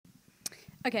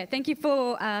Okay, thank you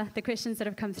for the questions that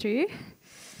have come through.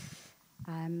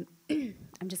 I'm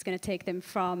just going to take them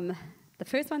from the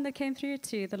first one that came through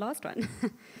to the last one.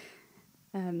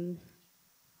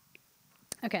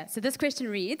 Okay, so this question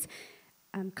reads,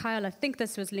 Kyle, I think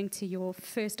this was linked to your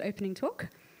first opening talk.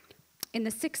 In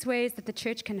the 6 ways that the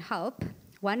church can help,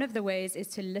 one of the ways is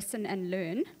to listen and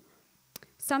learn.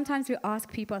 Sometimes we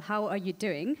ask people, how are you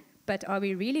doing? But are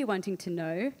we really wanting to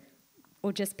know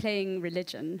or just playing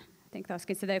religion? I think that's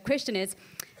good. So the question is,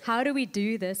 how do we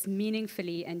do this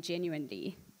meaningfully and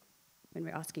genuinely when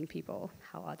we're asking people,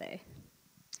 how are they?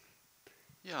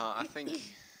 Yeah, I think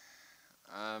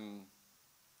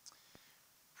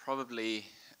probably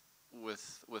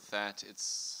with that,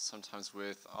 it's sometimes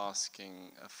worth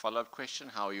asking a follow-up question,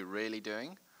 how are you really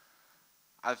doing?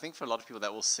 I think for a lot of people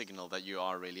that will signal that you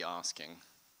are really asking,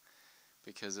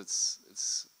 because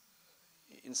it's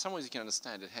in some ways you can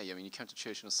understand it. Hey, I mean, you come to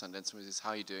church on a Sunday and someone says,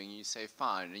 how are you doing? And you say,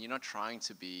 fine. And you're not trying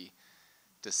to be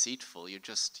deceitful. You're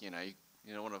just, you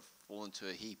don't want to fall into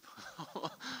a heap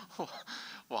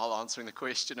while answering the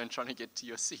question and trying to get to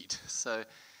your seat. So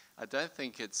I don't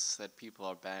think it's that people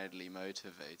are badly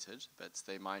motivated, but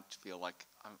they might feel like,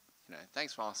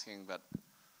 thanks for asking, but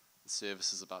the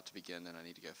service is about to begin and I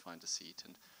need to go find a seat.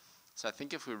 And so I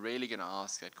think if we're really going to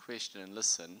ask that question and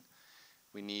listen,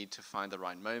 we need to find the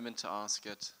right moment to ask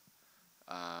it.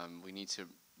 We need to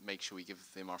make sure we give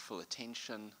them our full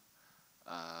attention.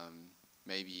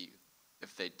 Maybe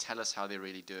if they tell us how they're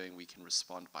really doing, we can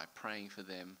respond by praying for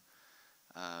them.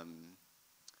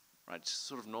 Right, just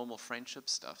sort of normal friendship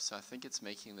stuff. So I think it's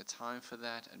making the time for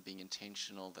that and being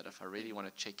intentional that if I really want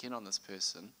to check in on this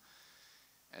person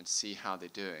and see how they're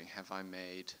doing, have I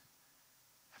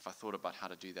thought about how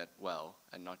to do that well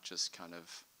and not just kind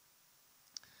of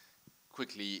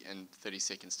quickly in 30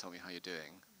 seconds tell me how you're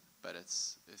doing. But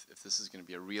if this is going to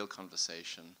be a real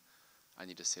conversation, I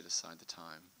need to set aside the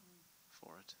time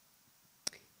for it.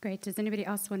 Great. Does anybody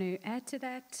else want to add to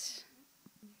that?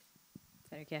 Is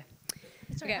that okay?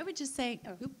 Sorry, I would just say,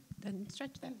 didn't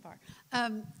stretch that far.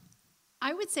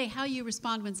 I would say how you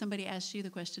respond when somebody asks you the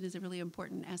question is a really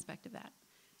important aspect of that.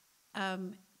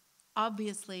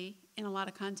 Obviously, in a lot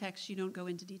of contexts, you don't go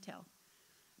into detail.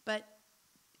 But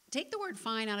take the word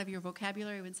fine out of your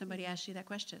vocabulary when somebody asks you that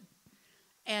question.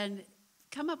 And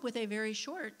come up with a very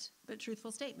short but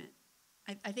truthful statement.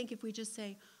 I think if we just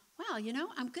say, wow,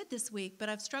 I'm good this week, but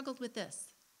I've struggled with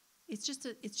this. It's just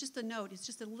a note. It's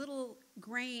just a little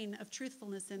grain of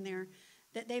truthfulness in there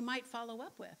that they might follow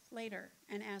up with later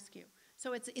and ask you.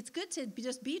 So it's good to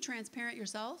just be transparent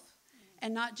yourself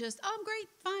and not just, oh, I'm great,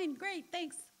 fine, great,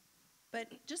 thanks. But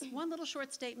just one little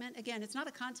short statement. Again, it's not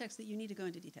a context that you need to go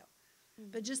into detail.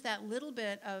 But just that little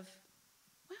bit of,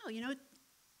 wow,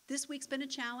 this week's been a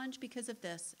challenge because of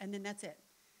this, and then that's it.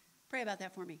 Pray about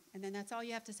that for me. And then that's all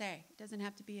you have to say. It doesn't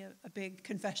have to be a big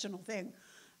confessional thing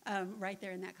right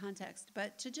there in that context.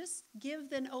 But to just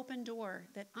give an open door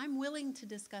that I'm willing to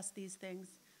discuss these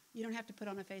things. You don't have to put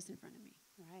on a face in front of me.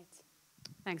 Right.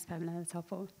 Thanks, Pamela. That's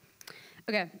helpful.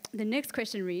 Okay, the next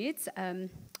question reads, and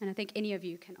I think any of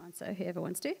you can answer, whoever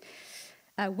wants to.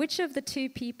 Which of the 2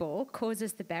 people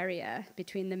causes the barrier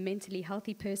between the mentally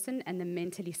healthy person and the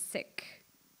mentally sick?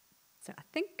 So I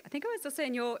think I was also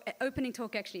in your opening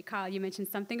talk, actually, Kyle, you mentioned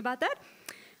something about that.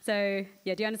 So,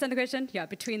 do you understand the question? Yeah,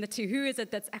 between the 2, who is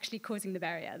it that's actually causing the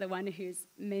barrier? The one who's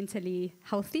mentally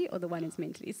healthy or the one who's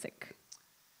mentally sick?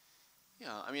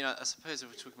 Yeah, I mean, I suppose if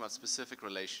we're talking about specific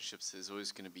relationships, there's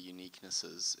always going to be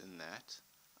uniquenesses in that.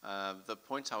 The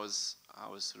point I was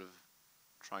sort of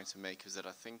trying to make is that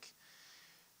I think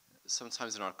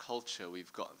sometimes in our culture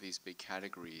we've got these big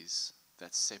categories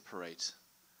that separate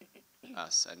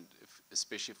us, and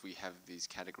especially if we have these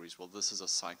categories, well, this is a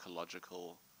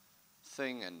psychological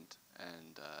thing, and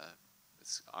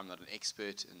I'm not an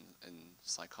expert in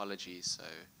psychology, so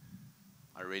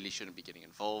I really shouldn't be getting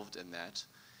involved in that.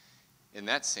 In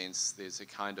that sense, there's a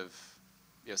kind of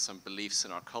some beliefs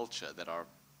in our culture that are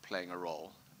playing a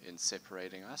role in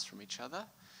separating us from each other.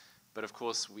 But of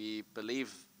course, we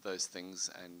believe those things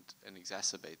and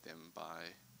exacerbate them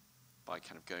by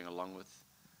kind of going along with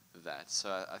that.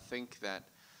 So I think that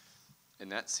in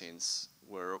that sense,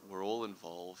 we're all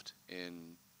involved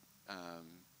in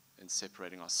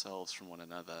separating ourselves from one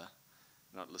another,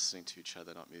 not listening to each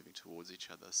other, not moving towards each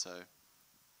other. So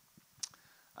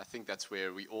I think that's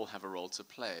where we all have a role to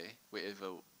play,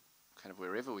 wherever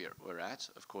we're at.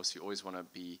 Of course, you always want to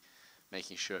be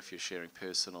making sure if you're sharing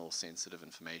personal, sensitive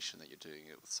information that you're doing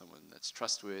it with someone that's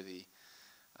trustworthy.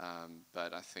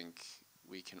 But I think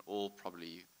we can all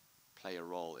probably play a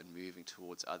role in moving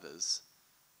towards others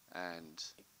and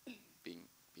being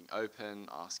open,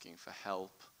 asking for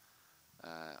help,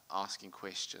 asking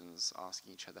questions,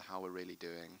 asking each other how we're really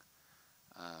doing.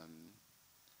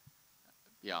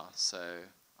 Yeah, so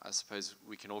I suppose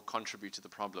we can all contribute to the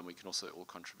problem. We can also all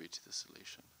contribute to the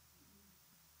solution.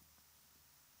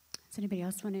 Does anybody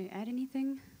else want to add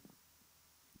anything?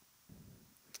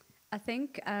 I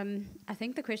think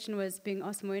the question was being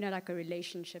asked more at like a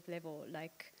relationship level,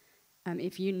 like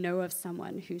if you know of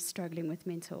someone who's struggling with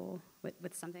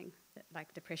with something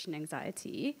like depression,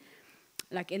 anxiety,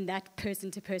 like in that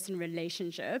person-to-person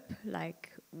relationship,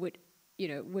 like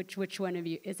which one of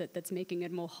you is it that's making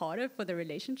it more harder for the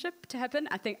relationship to happen?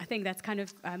 I think that's kind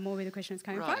of more where the question is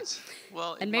coming from.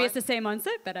 Well, and maybe it's the same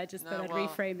answer, but I just thought I'd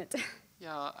reframe it.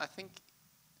 Yeah, I think,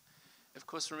 of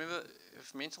course, remember,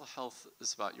 if mental health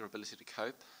is about your ability to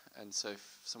cope, and so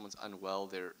if someone's unwell,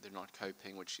 they're not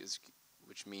coping, which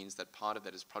means that part of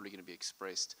that is probably going to be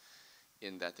expressed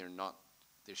in that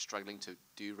they're struggling to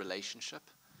do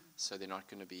relationship, so they're not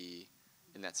going to be,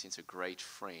 in that sense, a great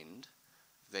friend.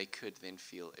 They could then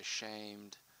feel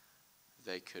ashamed,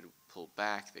 they could pull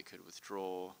back, they could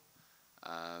withdraw,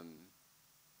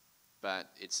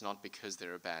 but it's not because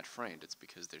they're a bad friend, it's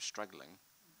because they're struggling.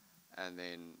 And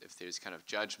then if there's kind of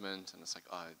judgment, and it's like,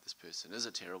 oh, this person is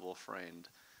a terrible friend.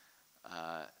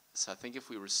 So I think if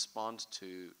we respond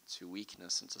to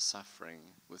weakness and to suffering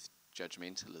with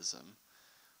judgmentalism,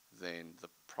 then the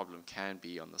problem can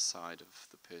be on the side of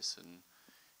the person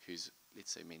who's,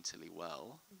 let's say, mentally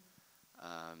well.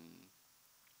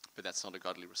 But that's not a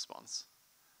godly response.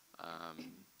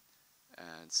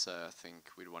 And so I think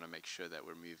we'd want to make sure that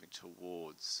we're moving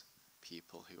towards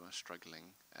people who are struggling.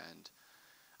 And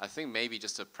I think maybe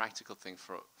just a practical thing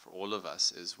for all of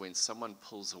us is when someone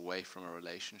pulls away from a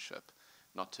relationship,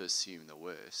 not to assume the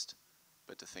worst,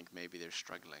 but to think maybe they're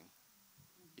struggling.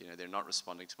 They're not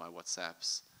responding to my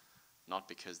WhatsApps, not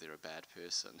because they're a bad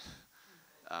person,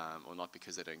 or not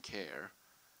because they don't care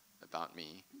about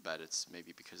me, but it's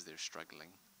maybe because they're struggling.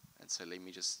 And so let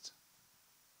me just,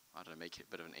 make it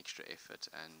a bit of an extra effort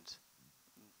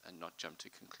and not jump to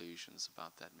conclusions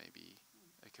about that. Maybe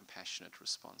a compassionate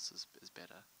response is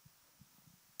better.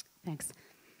 Thanks.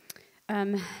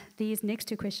 These next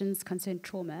two questions concern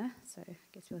trauma, so I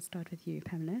guess we'll start with you,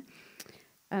 Pamela.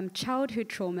 Childhood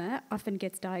trauma often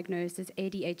gets diagnosed as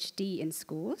ADHD in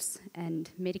schools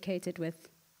and medicated with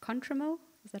Contramol,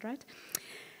 is that right?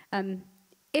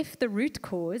 If the root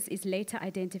cause is later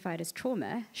identified as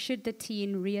trauma, should the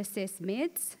teen reassess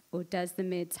meds, or does the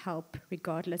meds help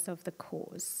regardless of the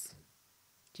cause?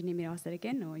 Do you need me to ask that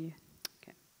again, or you?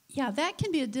 Okay. Yeah, that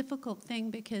can be a difficult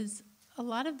thing because a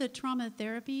lot of the trauma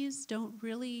therapies don't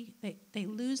really, they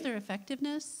lose their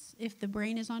effectiveness if the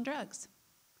brain is on drugs.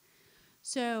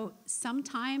 So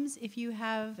sometimes if you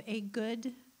have a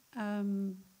good,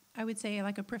 I would say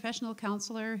like a professional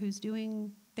counselor who's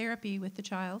doing therapy with the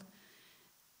child,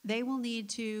 they will need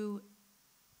to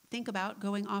think about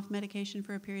going off medication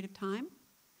for a period of time,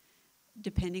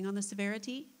 depending on the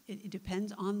severity. It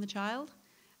depends on the child.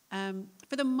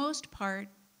 For the most part,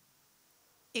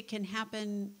 it can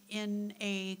happen in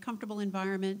a comfortable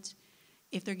environment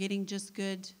if they're getting just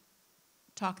good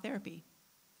talk therapy.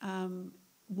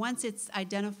 Once it's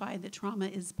identified that trauma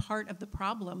is part of the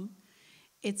problem,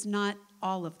 it's not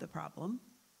all of the problem.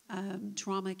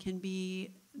 Trauma can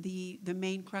be the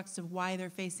main crux of why they're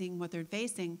facing what they're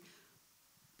facing,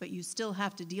 but you still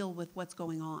have to deal with what's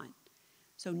going on.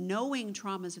 So knowing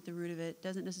trauma is at the root of it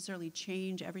doesn't necessarily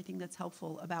change everything that's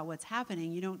helpful about what's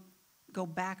happening. You don't go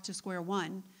back to square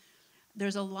one.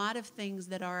 There's a lot of things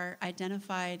that are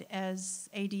identified as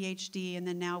ADHD, and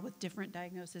then now with different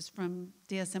diagnoses from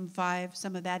DSM-5,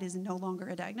 some of that is no longer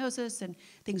a diagnosis, and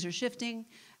things are shifting,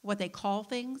 what they call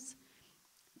things.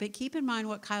 But keep in mind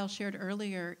what Kyle shared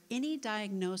earlier, any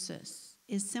diagnosis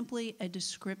is simply a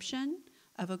description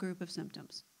of a group of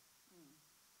symptoms.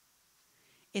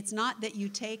 It's not that you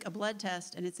take a blood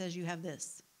test and it says you have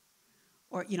this.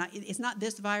 Or, it's not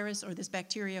this virus or this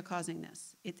bacteria causing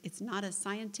this. It's not a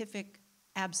scientific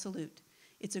absolute.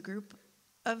 It's a group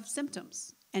of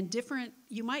symptoms. And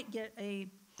you might get a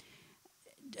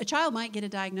child might get a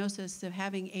diagnosis of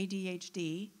having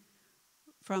ADHD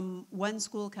from one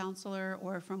school counselor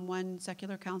or from one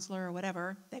secular counselor or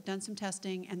whatever. They've done some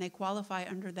testing and they qualify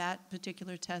under that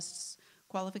particular test's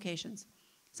qualifications.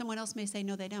 Someone else may say,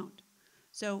 no, they don't.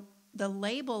 So the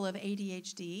label of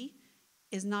ADHD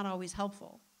is not always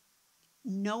helpful.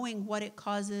 Knowing what it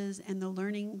causes and the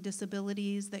learning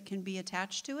disabilities that can be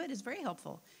attached to it is very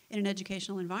helpful in an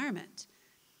educational environment.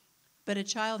 But a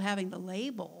child having the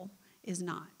label is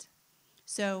not.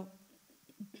 So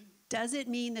does it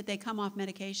mean that they come off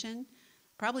medication?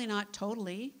 Probably not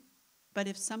totally. But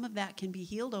if some of that can be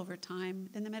healed over time,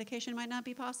 then the medication might not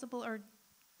be possible, or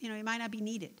it might not be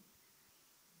needed.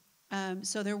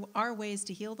 So there are ways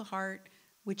to heal the heart,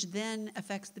 which then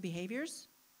affects the behaviors,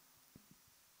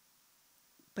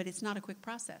 but it's not a quick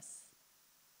process.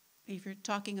 If you're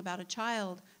talking about a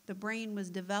child, the brain was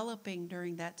developing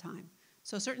during that time.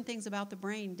 So certain things about the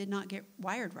brain did not get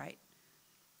wired right.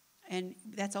 And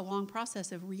that's a long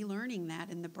process of relearning that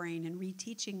in the brain and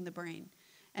reteaching the brain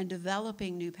and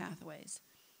developing new pathways.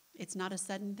 It's not a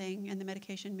sudden thing, and the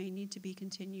medication may need to be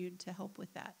continued to help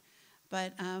with that.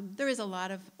 But there is a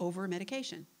lot of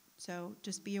over-medication. So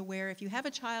just be aware, if you have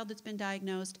a child that's been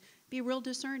diagnosed, be real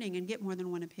discerning and get more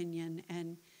than one opinion,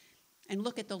 and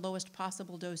look at the lowest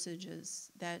possible dosages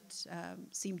that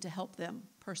seem to help them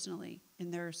personally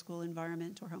in their school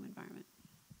environment or home environment.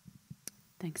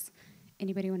 Thanks.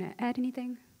 Anybody want to add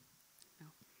anything?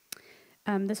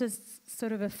 No. This is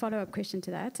sort of a follow-up question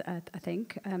to that, I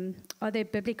think. Are there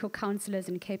biblical counselors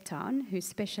in Cape Town who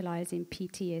specialize in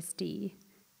PTSD?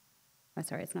 Oh,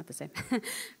 sorry, it's not the same,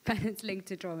 but it's linked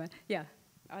to trauma. Yeah.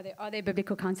 Are there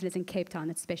biblical counselors in Cape Town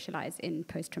that specialize in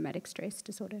post-traumatic stress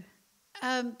disorder?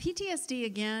 PTSD,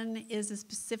 again, is a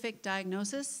specific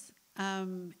diagnosis,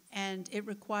 and it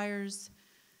requires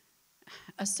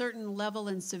a certain level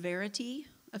and severity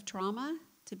of trauma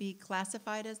to be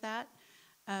classified as that.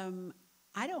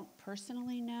 I don't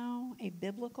personally know a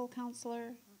biblical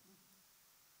counselor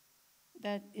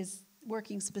that is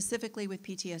working specifically with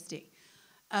PTSD.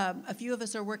 A few of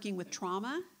us are working with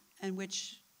trauma, in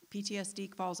which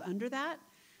PTSD falls under that.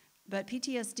 But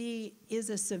PTSD is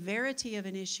a severity of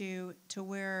an issue to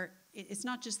where it's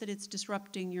not just that it's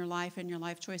disrupting your life and your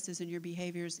life choices and your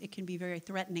behaviors. It can be a very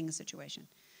threatening situation.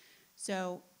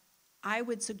 So I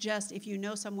would suggest, if you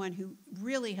know someone who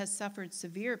really has suffered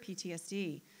severe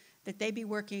PTSD, that they be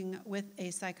working with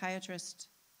a psychiatrist,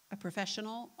 a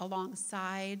professional,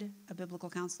 alongside a biblical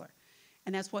counselor.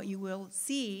 And that's what you will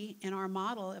see in our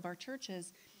model of our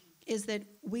churches, is that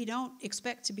we don't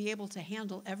expect to be able to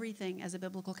handle everything as a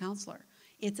biblical counselor.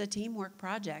 It's a teamwork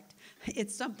project.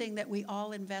 It's something that we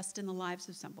all invest in the lives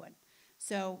of someone.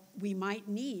 So we might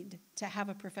need to have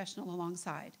a professional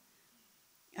alongside.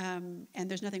 And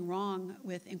there's nothing wrong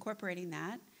with incorporating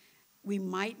that. We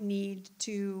might need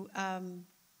to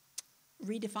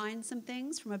redefine some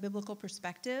things from a biblical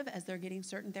perspective as they're getting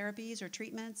certain therapies or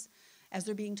treatments, as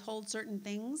they're being told certain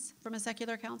things from a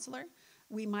secular counselor.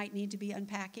 We might need to be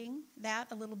unpacking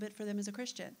that a little bit for them as a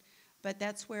Christian. But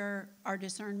that's where our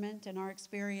discernment and our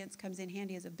experience comes in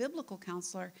handy as a biblical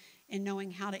counselor in knowing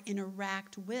how to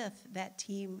interact with that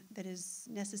team that is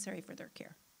necessary for their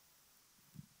care.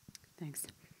 Thanks.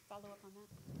 Follow up on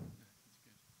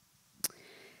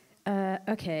that?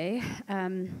 Okay.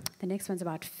 The next one's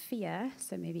about fear.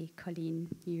 So maybe Colleen,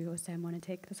 you or Sam want to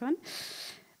take this one.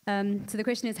 So the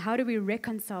question is, how do we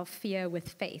reconcile fear with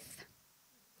faith?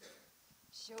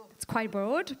 Sure. It's quite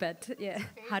broad, but yeah,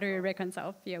 how do we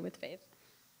reconcile fear with faith?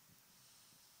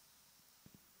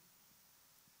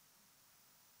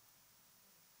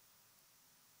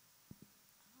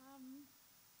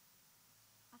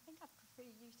 I think I'd prefer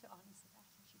you to answer that,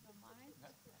 if you don't mind.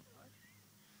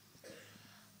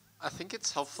 I think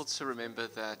it's helpful to remember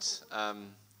that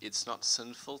it's not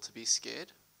sinful to be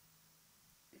scared.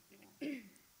 I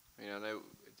know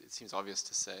it seems obvious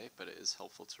to say, but it is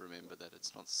helpful to remember that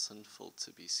it's not sinful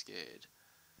to be scared.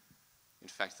 In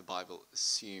fact, the Bible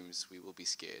assumes we will be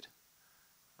scared,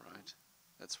 right?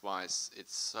 That's why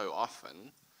it's so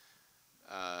often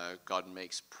God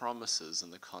makes promises in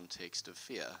the context of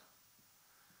fear.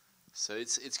 So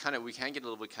it's kind of, we can get a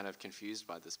little bit kind of confused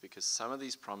by this, because some of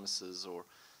these promises or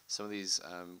some of these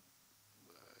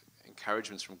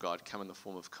encouragements from God come in the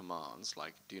form of commands,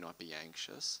 like do not be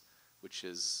anxious, which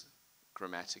is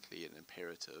grammatically an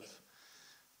imperative.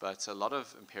 But a lot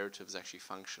of imperatives actually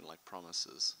function like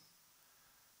promises.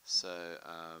 So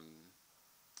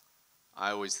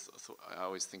I always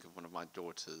think of one of my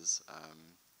daughters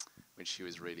when she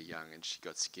was really young and she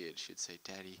got scared. She'd say,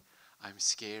 "Daddy, I'm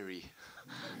scary."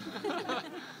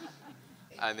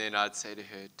 And then I'd say to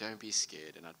her, "Don't be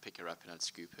scared," and I'd pick her up and I'd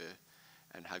scoop her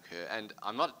and hug her. And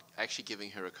I'm not actually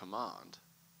giving her a command,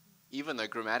 even though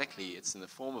grammatically it's in the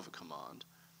form of a command.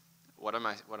 What am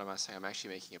I saying? I'm actually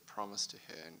making a promise to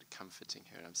her and comforting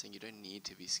her. And I'm saying, you don't need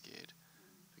to be scared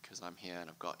because I'm here and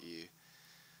I've got you.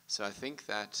 So I think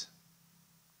that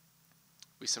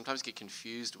we sometimes get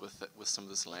confused with some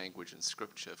of this language in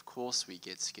Scripture. Of course we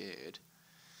get scared.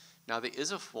 Now there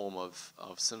is a form of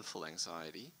sinful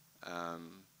anxiety,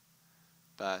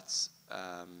 but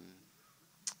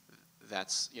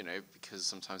that's, because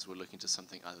sometimes we're looking to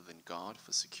something other than God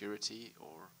for security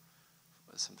or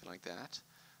something like that.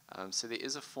 So there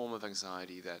is a form of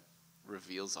anxiety that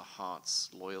reveals a heart's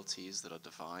loyalties that are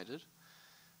divided.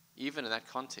 Even in that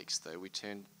context, though, we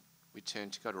turn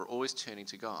to God. We're always turning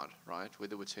to God, right?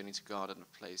 Whether we're turning to God in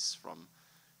a place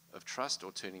of trust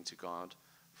or turning to God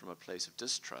from a place of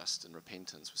distrust and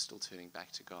repentance, we're still turning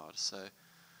back to God. So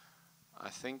I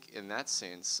think in that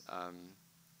sense,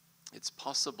 it's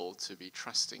possible to be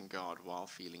trusting God while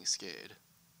feeling scared.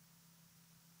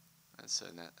 And so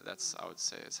that's, I would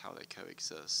say, is how they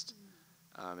coexist.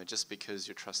 And just because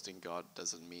you're trusting God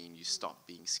doesn't mean you stop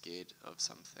being scared of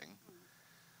something.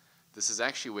 This is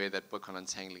actually where that book on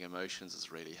untangling emotions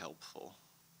is really helpful.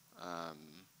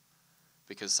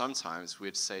 Because sometimes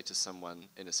we'd say to someone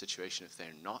in a situation, if they're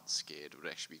not scared, we'd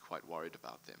actually be quite worried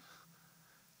about them.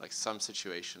 Like some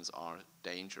situations are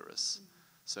dangerous.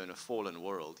 So in a fallen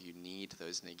world, you need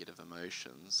those negative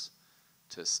emotions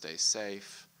to stay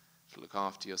safe, to look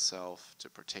after yourself, to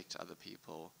protect other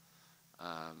people.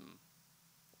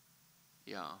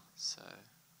 So.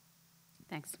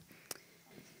 Thanks.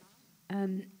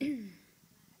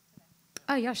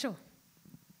 Oh, yeah, sure.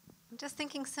 I'm just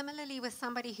thinking similarly with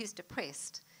somebody who's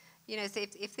depressed. You know, so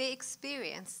if their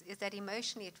experience is that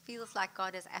emotionally it feels like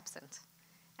God is absent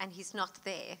and he's not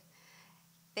there,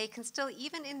 they can still,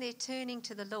 even in their turning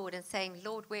to the Lord and saying,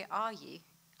 Lord, where are you?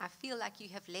 I feel like you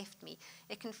have left me.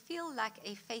 It can feel like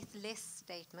a faithless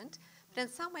statement, but in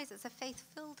some ways it's a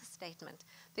faith-filled statement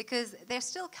because they're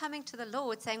still coming to the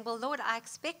Lord saying, well, Lord, I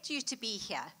expect you to be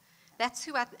here. That's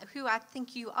who I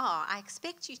think you are. I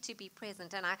expect you to be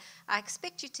present, and I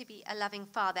expect you to be a loving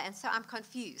Father, and so I'm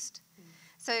confused.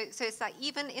 So it's like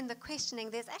even in the questioning,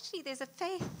 there's a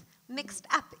faith mixed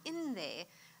up in there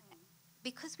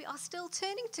because we are still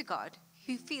turning to God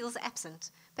who feels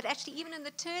absent. But actually, even in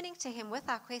the turning to him with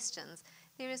our questions,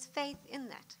 there is faith in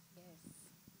that.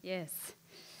 Yes.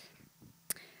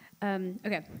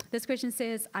 Okay, this question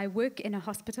says, I work in a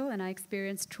hospital and I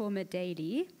experience trauma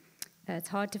daily. It's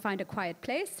hard to find a quiet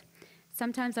place.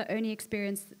 Sometimes I only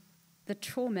experience the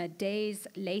trauma days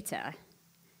later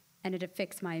and it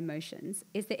affects my emotions.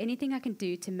 Is there anything I can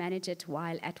do to manage it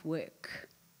while at work?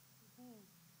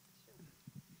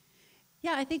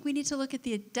 Yeah, I think we need to look at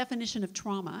the definition of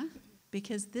trauma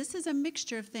because this is a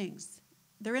mixture of things.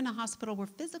 They're in a hospital where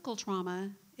physical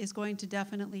trauma is going to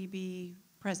definitely be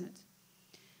present.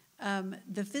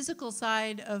 The physical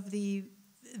side of the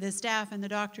staff and the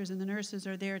doctors and the nurses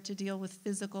are there to deal with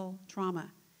physical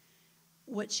trauma.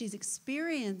 What she's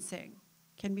experiencing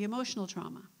can be emotional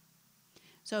trauma.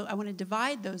 So I want to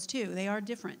divide those two. They are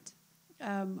different.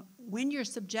 When you're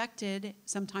subjected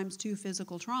sometimes to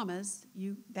physical traumas,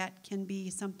 that can be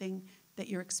something that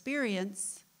your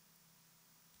experience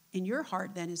in your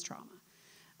heart then is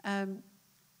trauma.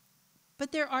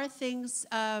 But there are things,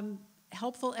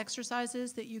 helpful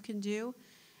exercises that you can do.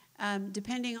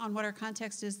 Depending on what our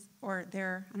context is, or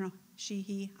their, I don't know, she,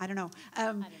 he, I don't know.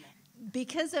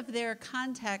 Because of their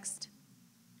context,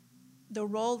 the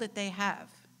role that they have,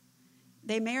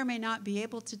 they may or may not be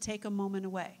able to take a moment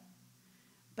away.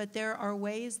 But there are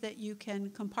ways that you can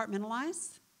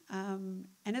compartmentalize. And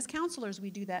as counselors, we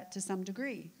do that to some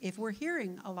degree. If we're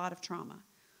hearing a lot of trauma,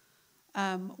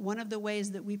 one of the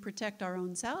ways that we protect our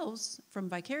own selves from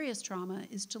vicarious trauma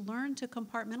is to learn to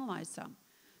compartmentalize some.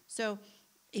 So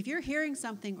if you're hearing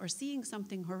something or seeing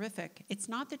something horrific, it's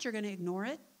not that you're going to ignore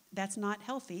it. That's not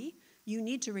healthy. You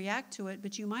need to react to it,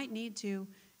 but you might need to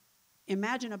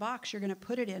imagine a box you're going to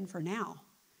put it in for now.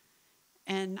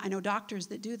 And I know doctors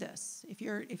that do this. If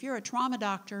you're a trauma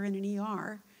doctor in an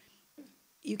ER,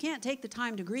 you can't take the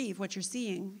time to grieve what you're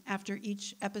seeing after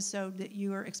each episode that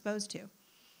you are exposed to.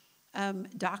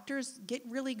 Doctors get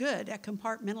really good at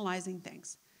compartmentalizing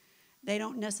things. They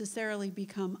don't necessarily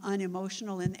become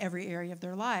unemotional in every area of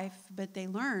their life, but they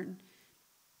learn,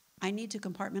 I need to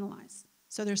compartmentalize.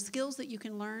 So there's skills that you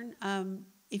can learn.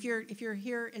 If you're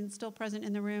here and still present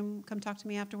in the room, come talk to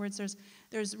me afterwards.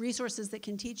 There's resources that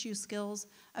can teach you skills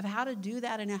of how to do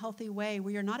that in a healthy way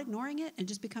where you're not ignoring it and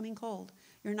just becoming cold.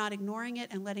 You're not ignoring it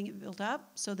and letting it build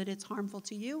up so that it's harmful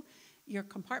to you. You're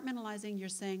compartmentalizing. You're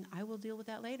saying, I will deal with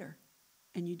that later.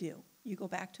 And you do. You go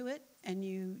back to it and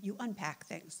you unpack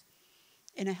things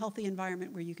in a healthy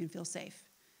environment where you can feel safe.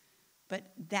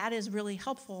 But that is really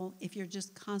helpful if you're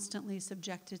just constantly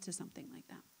subjected to something like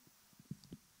that.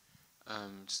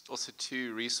 Just also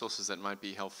two resources that might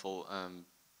be helpful.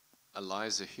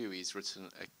 Eliza Huey's written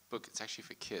a book, it's actually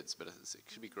for kids, but it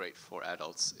could be great for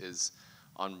adults, is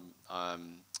on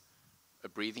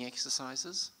breathing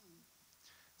exercises.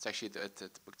 It's actually at the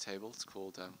book table. It's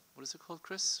called, what is it called,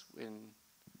 Chris?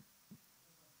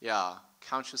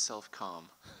 Count Yourself Calm.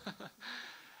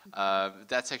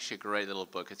 That's actually a great little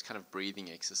book. It's kind of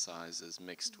breathing exercises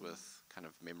mixed with kind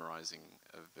of memorizing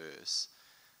a verse.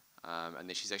 And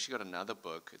then she's actually got another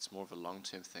book. It's more of a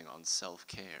long-term thing on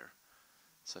self-care.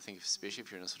 So I think especially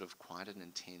if you're in a sort of quite an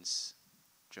intense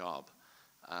job,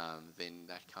 then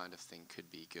that kind of thing could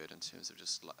be good in terms of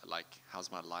just like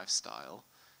how's my lifestyle?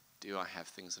 Do I have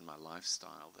things in my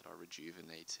lifestyle that are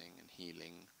rejuvenating and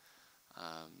healing?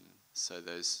 So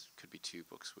those could be two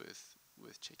books worth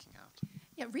checking out.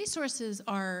 Yeah, resources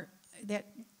are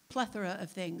that plethora of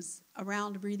things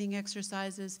around breathing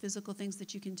exercises, physical things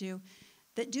that you can do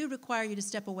that do require you to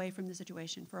step away from the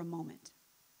situation for a moment.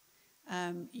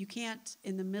 You can't,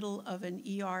 in the middle of an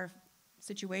ER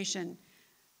situation,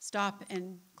 stop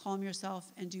and calm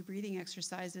yourself and do breathing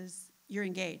exercises. You're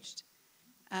engaged.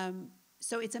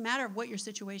 So it's a matter of what your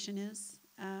situation is.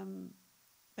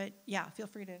 But yeah, feel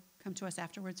free to come to us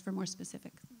afterwards for more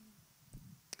specifics.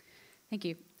 Thank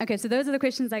you. Okay, so those are the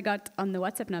questions I got on the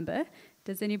WhatsApp number.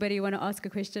 Does anybody want to ask a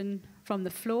question from the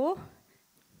floor?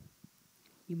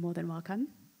 You're more than welcome.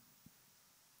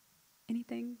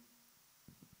 Anything?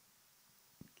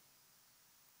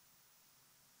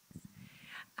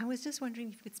 I was just wondering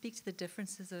if you could speak to the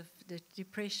differences of the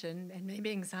depression and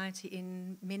maybe anxiety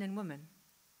in men and women.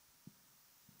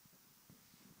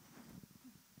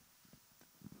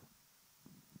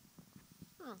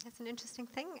 That's an interesting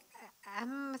thing.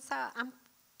 So I'm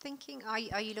thinking, are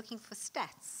you looking for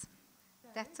stats?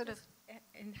 That sort of...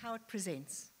 And how it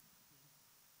presents.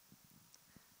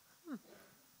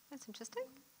 That's interesting.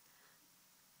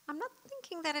 I'm not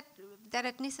thinking that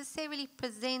it necessarily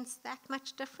presents that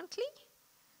much differently.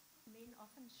 Men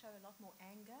often show a lot more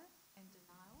anger and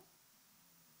denial.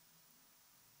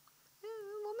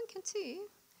 Women can too.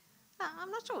 I'm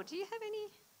not sure. Do you have any?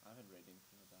 I haven't read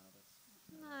anything about it.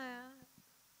 No.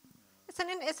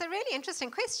 It's a really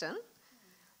interesting question.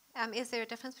 Is there a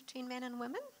difference between men and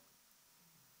women?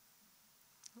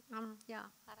 Yeah,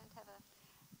 I don't have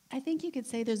a... I think you could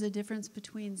say there's a difference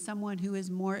between someone who is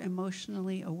more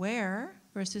emotionally aware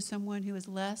versus someone who is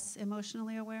less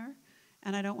emotionally aware.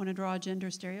 And I don't want to draw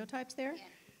gender stereotypes there,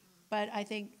 but I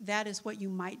think that is what you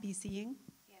might be seeing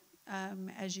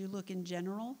as you look in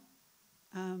general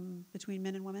between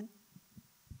men and women.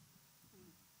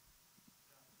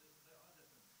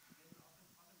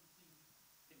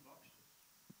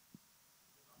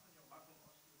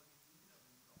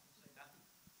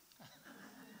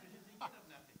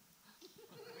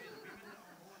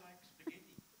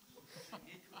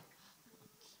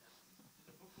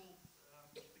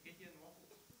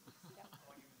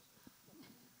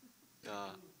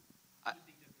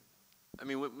 I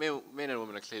mean, men and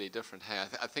women are clearly different. Hey,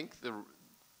 I think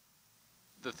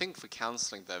the thing for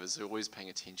counseling, though, is always paying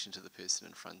attention to the person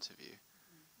in front of you.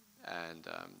 And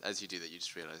as you do that, you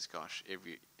just realize, gosh,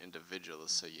 every individual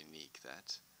is so unique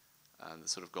that the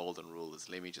sort of golden rule is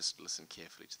let me just listen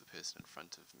carefully to the person in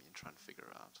front of me and try and figure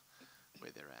out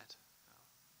where they're at.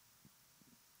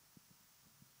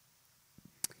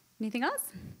 Anything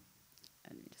else?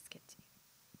 Let me just get to you.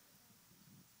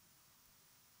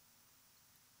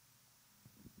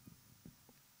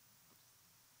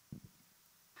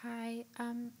 Hi,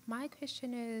 my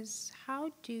question is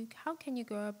how can you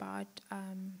go about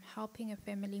helping a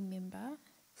family member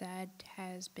that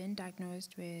has been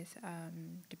diagnosed with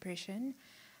depression,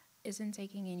 isn't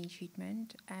taking any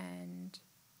treatment, and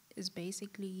is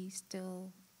basically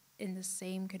still in the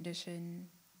same condition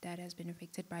that has been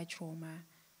affected by trauma,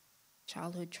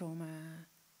 childhood trauma,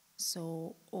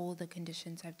 so all the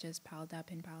conditions have just piled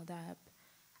up,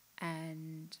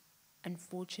 and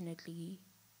unfortunately,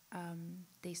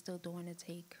 they still don't want to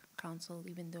take counsel,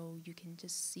 even though you can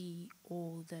just see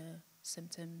all the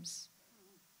symptoms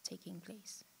taking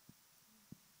place.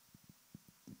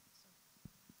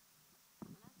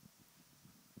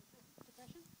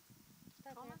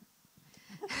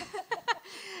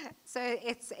 So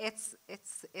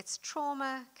it's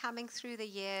trauma coming through the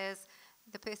years.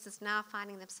 The person's now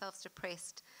finding themselves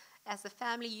depressed. As a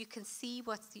family, you can see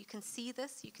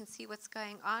this. You can see what's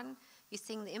going on. You're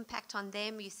seeing the impact on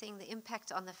them. You're seeing the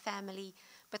impact on the family.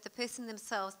 But the person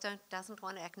themselves doesn't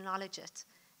want to acknowledge it,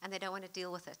 and they don't want to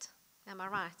deal with it. Am I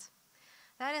right?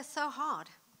 That is so hard.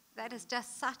 That is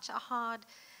just such a hard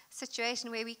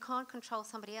situation where we can't control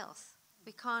somebody else.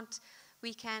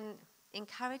 We can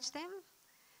encourage them.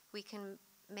 We can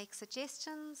make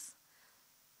suggestions.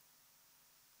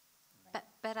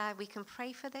 But we can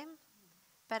pray for them.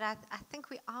 But I think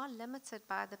we are limited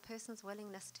by the person's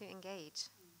willingness to engage.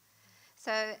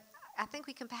 So I think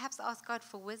we can perhaps ask God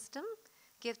for wisdom,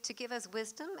 to give us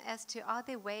wisdom as to are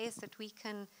there ways that we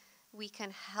can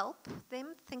help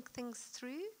them think things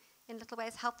through in little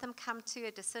ways, help them come to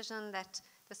a decision that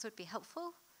this would be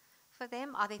helpful for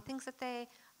them? Are there things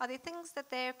that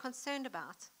they're concerned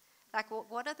about? Like,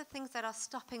 what are the things that are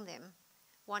stopping them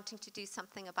wanting to do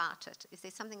something about it? Is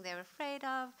there something they're afraid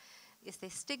of? Is there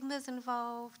stigmas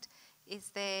involved? Is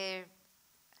there,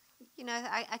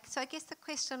 so I guess the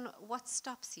question, what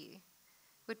stops you,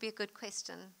 would be a good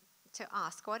question to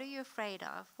ask. What are you afraid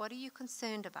of? What are you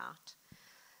concerned about?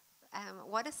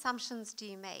 What assumptions do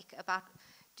you make about,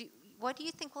 what do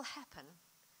you think will happen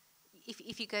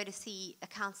if you go to see a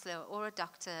counselor or a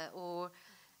doctor, or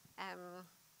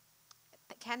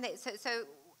can they, so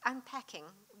unpacking,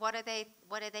 what are they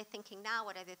thinking now,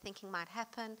 what are they thinking might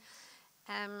happen?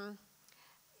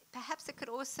 Perhaps you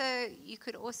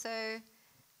could also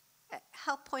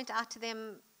help point out to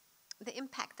them the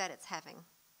impact that it's having,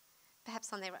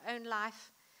 perhaps on their own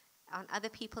life, on other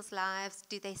people's lives.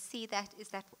 Do they see that? Is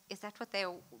that what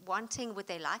they're wanting? Would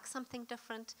they like something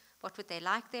different? What would they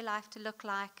like their life to look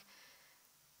like?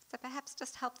 So perhaps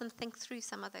just help them think through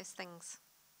some of those things.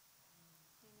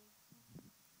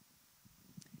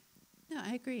 No,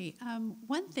 I agree.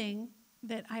 One thing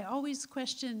that I always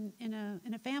question in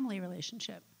a family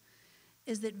relationship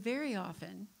is that very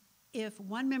often, if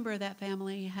one member of that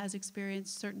family has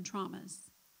experienced certain traumas,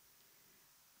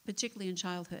 particularly in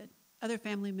childhood, other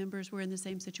family members were in the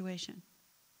same situation.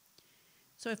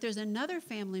 So if there's another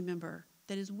family member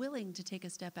that is willing to take a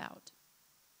step out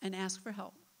and ask for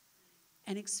help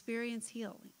and experience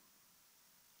healing,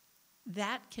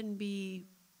 that can be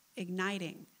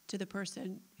igniting to the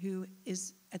person who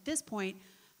is, at this point,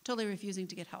 totally refusing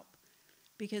to get help.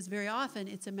 Because very often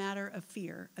it's a matter of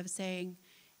fear, of saying,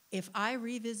 if I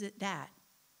revisit that,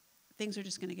 things are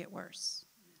just going to get worse.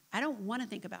 I don't want to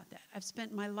think about that. I've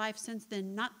spent my life since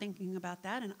then not thinking about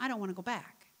that, and I don't want to go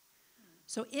back.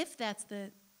 So if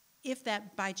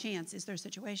that by chance is their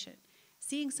situation,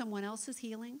 seeing someone else's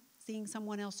healing, seeing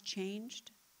someone else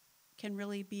changed, can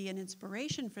really be an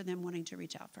inspiration for them wanting to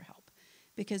reach out for help.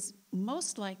 Because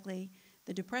most likely,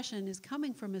 the depression is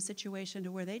coming from a situation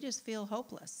to where they just feel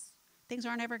hopeless. Things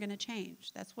aren't ever going to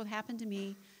change. That's what happened to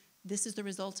me. This is the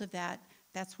result of that.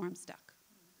 That's where I'm stuck.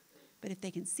 But if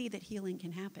they can see that healing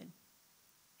can happen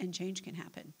and change can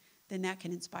happen, then that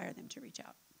can inspire them to reach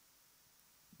out.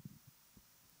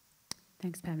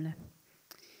 Thanks, Pamela.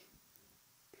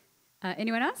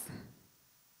 Anyone else?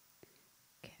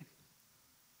 Okay.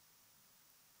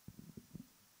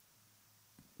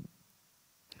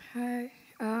 Hi.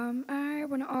 I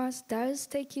want to ask, does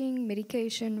taking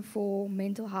medication for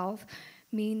mental health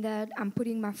mean that I'm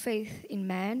putting my faith in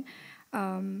man,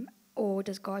 or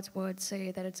does God's word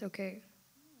say that it's okay?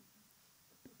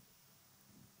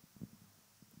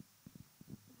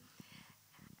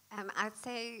 I'd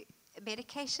say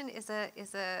medication is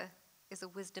a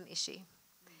wisdom issue.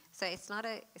 So it's not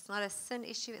a sin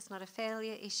issue. It's not a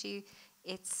failure issue.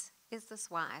 Is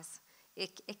this wise?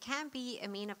 It can be a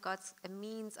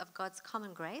means of God's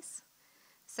common grace.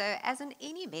 So as in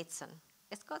any medicine,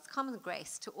 it's God's common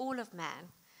grace to all of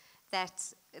man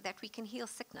that we can heal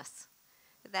sickness,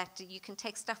 that you can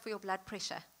take stuff for your blood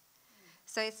pressure.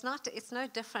 So it's no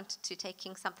different to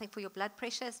taking something for your blood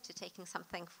pressure as to taking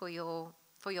something for your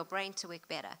brain to work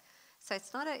better. So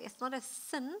it's not a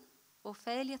sin or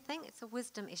failure thing. It's a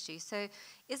wisdom issue. So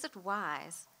is it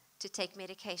wise to take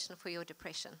medication for your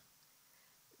depression?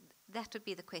 That would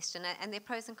be the question, and there are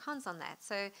pros and cons on that.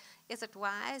 So is it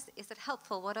wise? Is it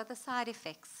helpful? What are the side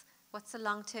effects? What's the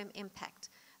long-term impact?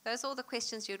 Those are all the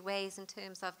questions you'd raise in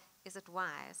terms of, is it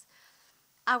wise?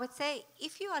 I would say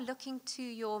if you are looking to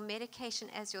your medication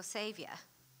as your savior,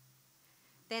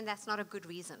 then that's not a good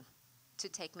reason to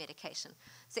take medication.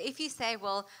 So if you say,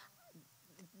 well,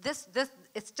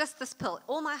 it's just this pill,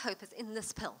 all my hope is in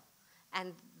this pill,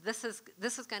 and this is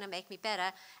going to make me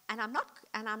better, and I'm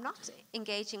not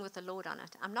engaging with the Lord on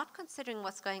it. I'm not considering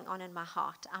what's going on in my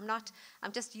heart.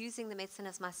 I'm just using the medicine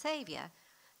as my savior.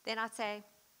 Then I'd say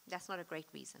that's not a great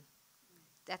reason.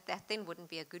 That then wouldn't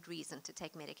be a good reason to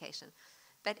take medication.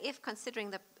 But if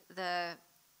considering the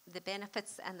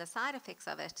benefits and the side effects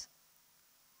of it,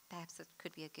 perhaps it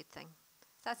could be a good thing.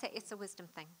 So I'd say it's a wisdom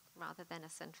thing rather than a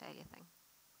sin failure thing.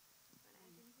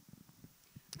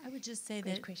 I would just say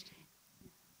that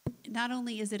not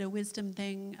only is it a wisdom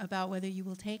thing about whether you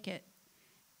will take it,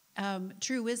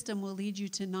 true wisdom will lead you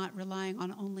to not relying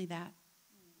on only that.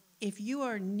 If you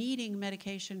are needing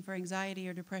medication for anxiety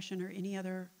or depression or any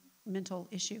other mental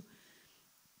issue,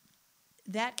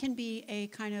 that can be a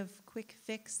kind of quick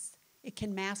fix. It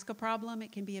can mask a problem.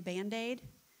 It can be a Band-Aid.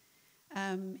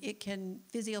 It can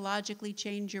physiologically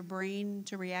change your brain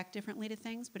to react differently to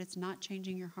things, but it's not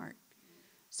changing your heart.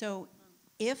 So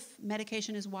If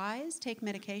medication is wise, take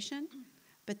medication,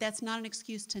 but that's not an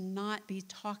excuse to not be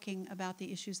talking about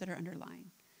the issues that are underlying.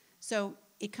 So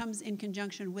it comes in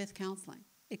conjunction with counseling.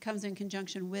 It comes in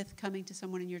conjunction with coming to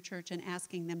someone in your church and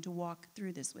asking them to walk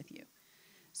through this with you.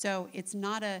 So it's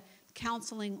not a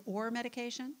counseling or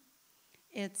medication.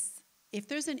 It's if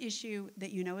there's an issue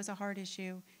that you know is a hard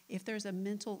issue, if there's a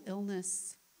mental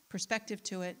illness perspective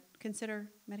to it,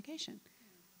 consider medication.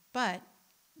 But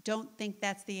don't think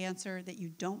that's the answer, that you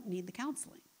don't need the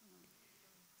counseling.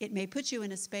 It may put you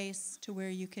in a space to where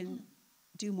you can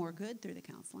do more good through the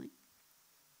counseling,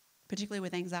 particularly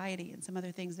with anxiety and some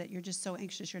other things that you're just so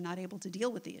anxious you're not able to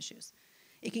deal with the issues.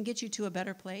 It can get you to a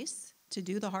better place to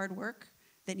do the hard work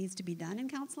that needs to be done in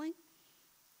counseling.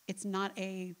 It's not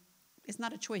a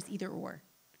choice either or.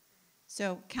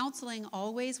 So counseling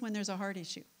always when there's a hard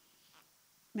issue.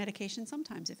 Medication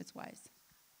sometimes if it's wise.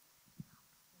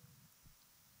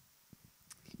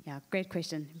 Yeah, great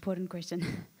question. Important question.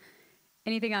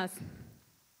 Anything else?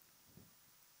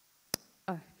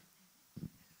 Oh.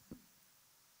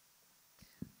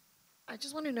 I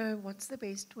just want to know, what's the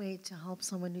best way to help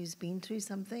someone who's been through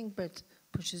something but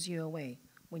pushes you away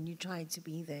when you try to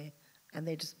be there and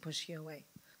they just push you away?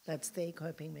 That's their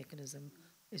coping mechanism,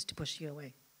 is to push you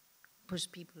away. Push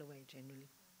people away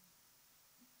generally.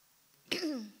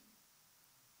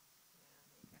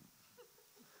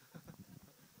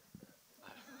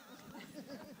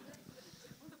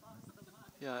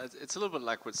 Yeah, it's a little bit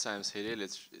like what Sam said earlier.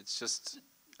 It's just,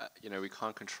 we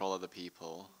can't control other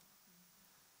people,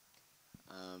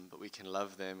 but we can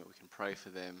love them, we can pray for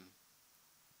them.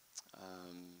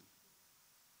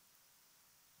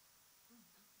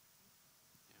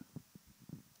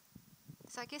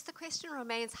 So I guess the question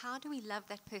remains, how do we love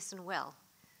that person well?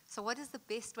 So what is the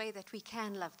best way that we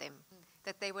can love them,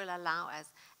 that they will allow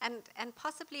us? And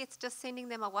possibly it's just sending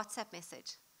them a WhatsApp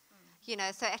message.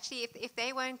 So actually if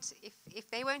they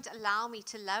won't allow me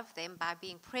to love them by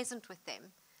being present with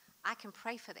them, I can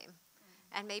pray for them.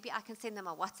 And maybe I can send them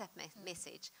a WhatsApp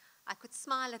message. I could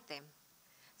smile at them.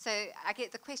 So I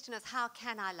get the question is, how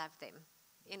can I love them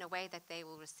in a way that they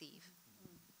will receive?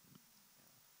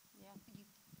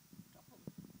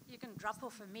 You can drop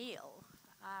off a meal,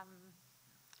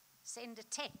 send a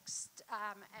text,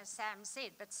 as Sam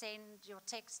said, but send your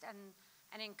text and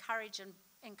an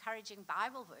encouraging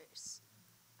Bible verse.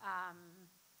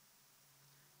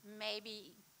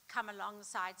 Maybe come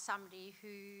alongside somebody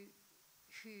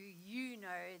who you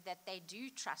know that they do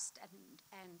trust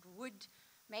and would,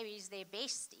 maybe is their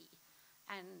bestie,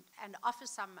 and offer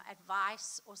some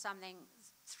advice or something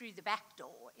through the back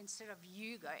door instead of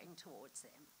you going towards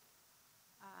them.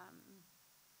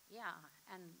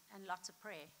 And lots of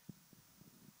prayer.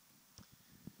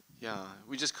 Yeah,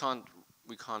 we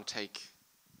can't take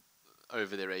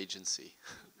over their agency.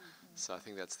 So I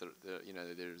think that's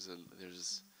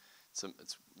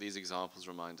these examples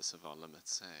remind us of our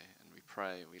limits, and we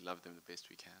pray and we love them the best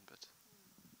we can. But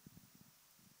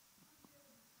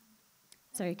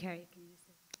Sorry, Carrie, can you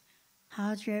say?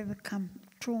 How do you overcome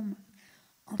trauma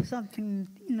of something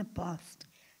in the past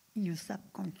in your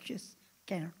subconscious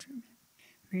cannot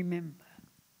remember?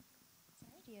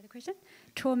 Sorry, do you have a question?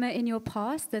 Trauma in your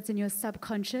past that's in your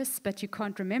subconscious, but you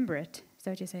can't remember it. Is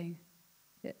that what you're saying?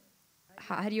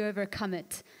 How do you overcome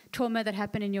it? Trauma that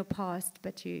happened in your past,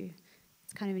 but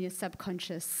it's kind of in your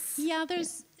subconscious. Yeah,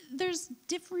 there's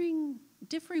differing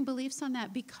beliefs on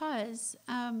that, because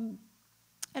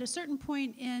at a certain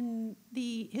point in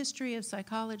the history of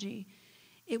psychology,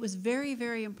 it was very,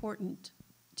 very important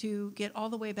to get all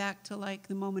the way back to like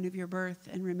the moment of your birth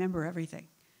and remember everything.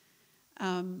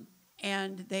 And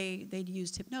they'd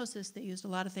used hypnosis, they used a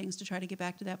lot of things to try to get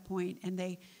back to that point, and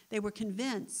they were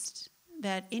convinced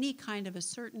that any kind of a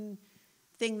certain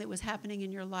thing that was happening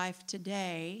in your life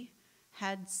today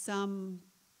had some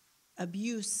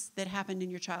abuse that happened in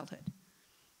your childhood.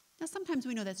 Now, sometimes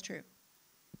we know that's true,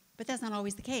 but that's not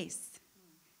always the case.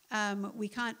 We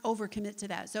can't overcommit to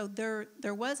that. So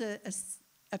there was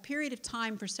a period of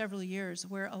time for several years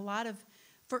where a lot of,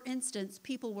 for instance,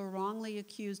 people were wrongly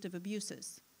accused of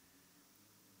abuses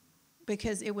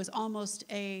because it was almost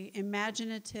a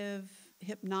imaginative,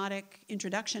 hypnotic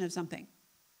introduction of something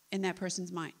in that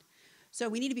person's mind. So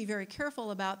we need to be very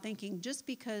careful about thinking, just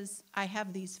because I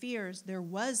have these fears, there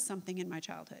was something in my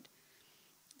childhood.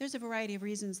 There's a variety of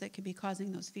reasons that could be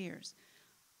causing those fears.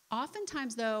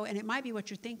 Oftentimes, though, and it might be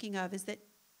what you're thinking of, is that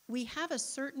we have a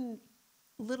certain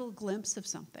little glimpse of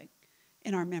something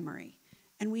in our memory,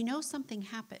 and we know something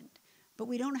happened, but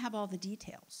we don't have all the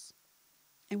details.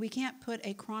 And we can't put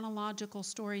a chronological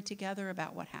story together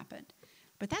about what happened.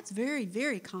 But that's very,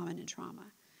 very common in trauma.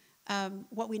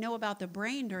 What we know about the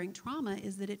brain during trauma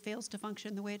is that it fails to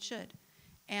function the way it should.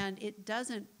 And it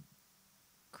doesn't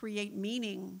create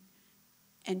meaning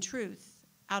and truth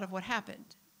out of what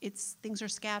happened. Things are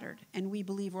scattered, and we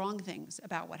believe wrong things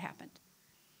about what happened.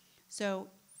 So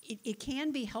it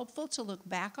can be helpful to look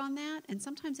back on that, and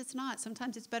sometimes it's not.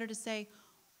 Sometimes it's better to say,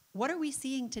 what are we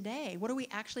seeing today? What are we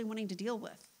actually wanting to deal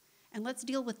with? And let's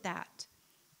deal with that.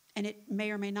 And it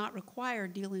may or may not require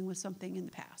dealing with something in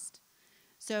the past.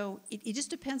 So it just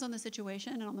depends on the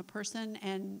situation and on the person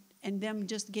and them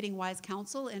just getting wise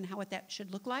counsel and what that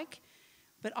should look like.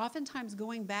 But oftentimes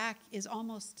going back is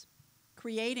almost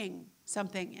creating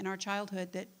something in our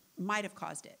childhood that might have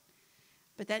caused it.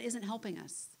 But that isn't helping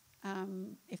us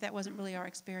if that wasn't really our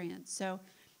experience. So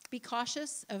be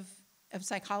cautious of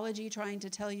psychology trying to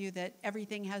tell you that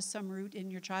everything has some root in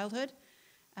your childhood.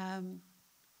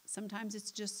 Sometimes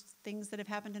it's just things that have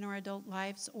happened in our adult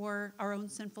lives or our own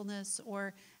sinfulness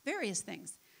or various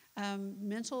things.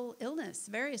 Mental illness,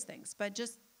 various things. But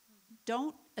just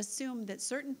don't assume that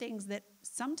certain things that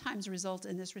sometimes result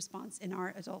in this response in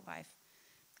our adult life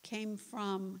came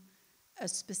from a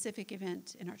specific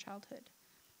event in our childhood.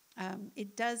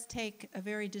 It does take a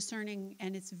very discerning,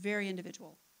 and it's very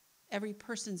individual. Every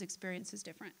person's experience is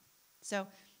different. So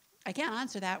I can't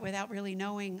answer that without really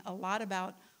knowing a lot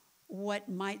about what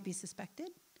might be suspected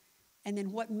and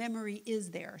then what memory is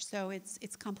there. So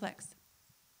it's complex.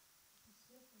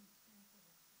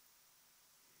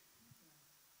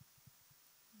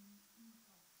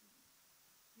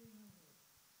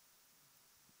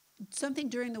 Something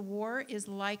during the war is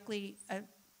likely,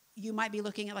 you might be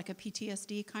looking at like a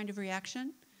PTSD kind of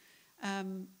reaction,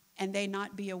 and they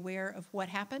not be aware of what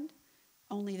happened,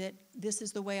 only that this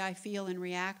is the way I feel and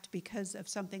react because of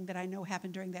something that I know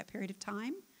happened during that period of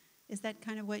time. Is that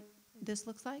kind of what this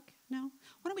looks like? No?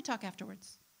 Why don't we talk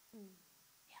afterwards?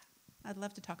 Yeah, I'd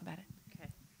love to talk about it. Okay,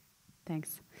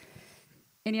 thanks.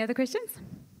 Any other questions?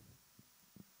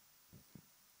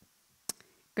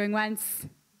 Going once,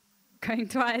 going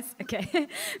twice. Okay,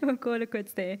 we'll call it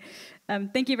quits there.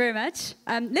 Thank you very much.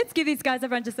 Let's give these guys,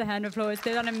 everyone, just a hand of applause.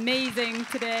 They've done amazing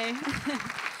today.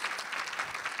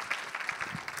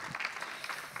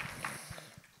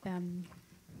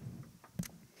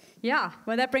 Yeah,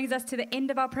 well, that brings us to the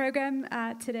end of our program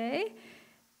today.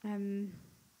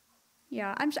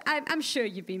 Yeah, I'm sure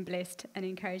you've been blessed and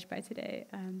encouraged by today.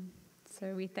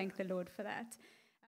 So we thank the Lord for that.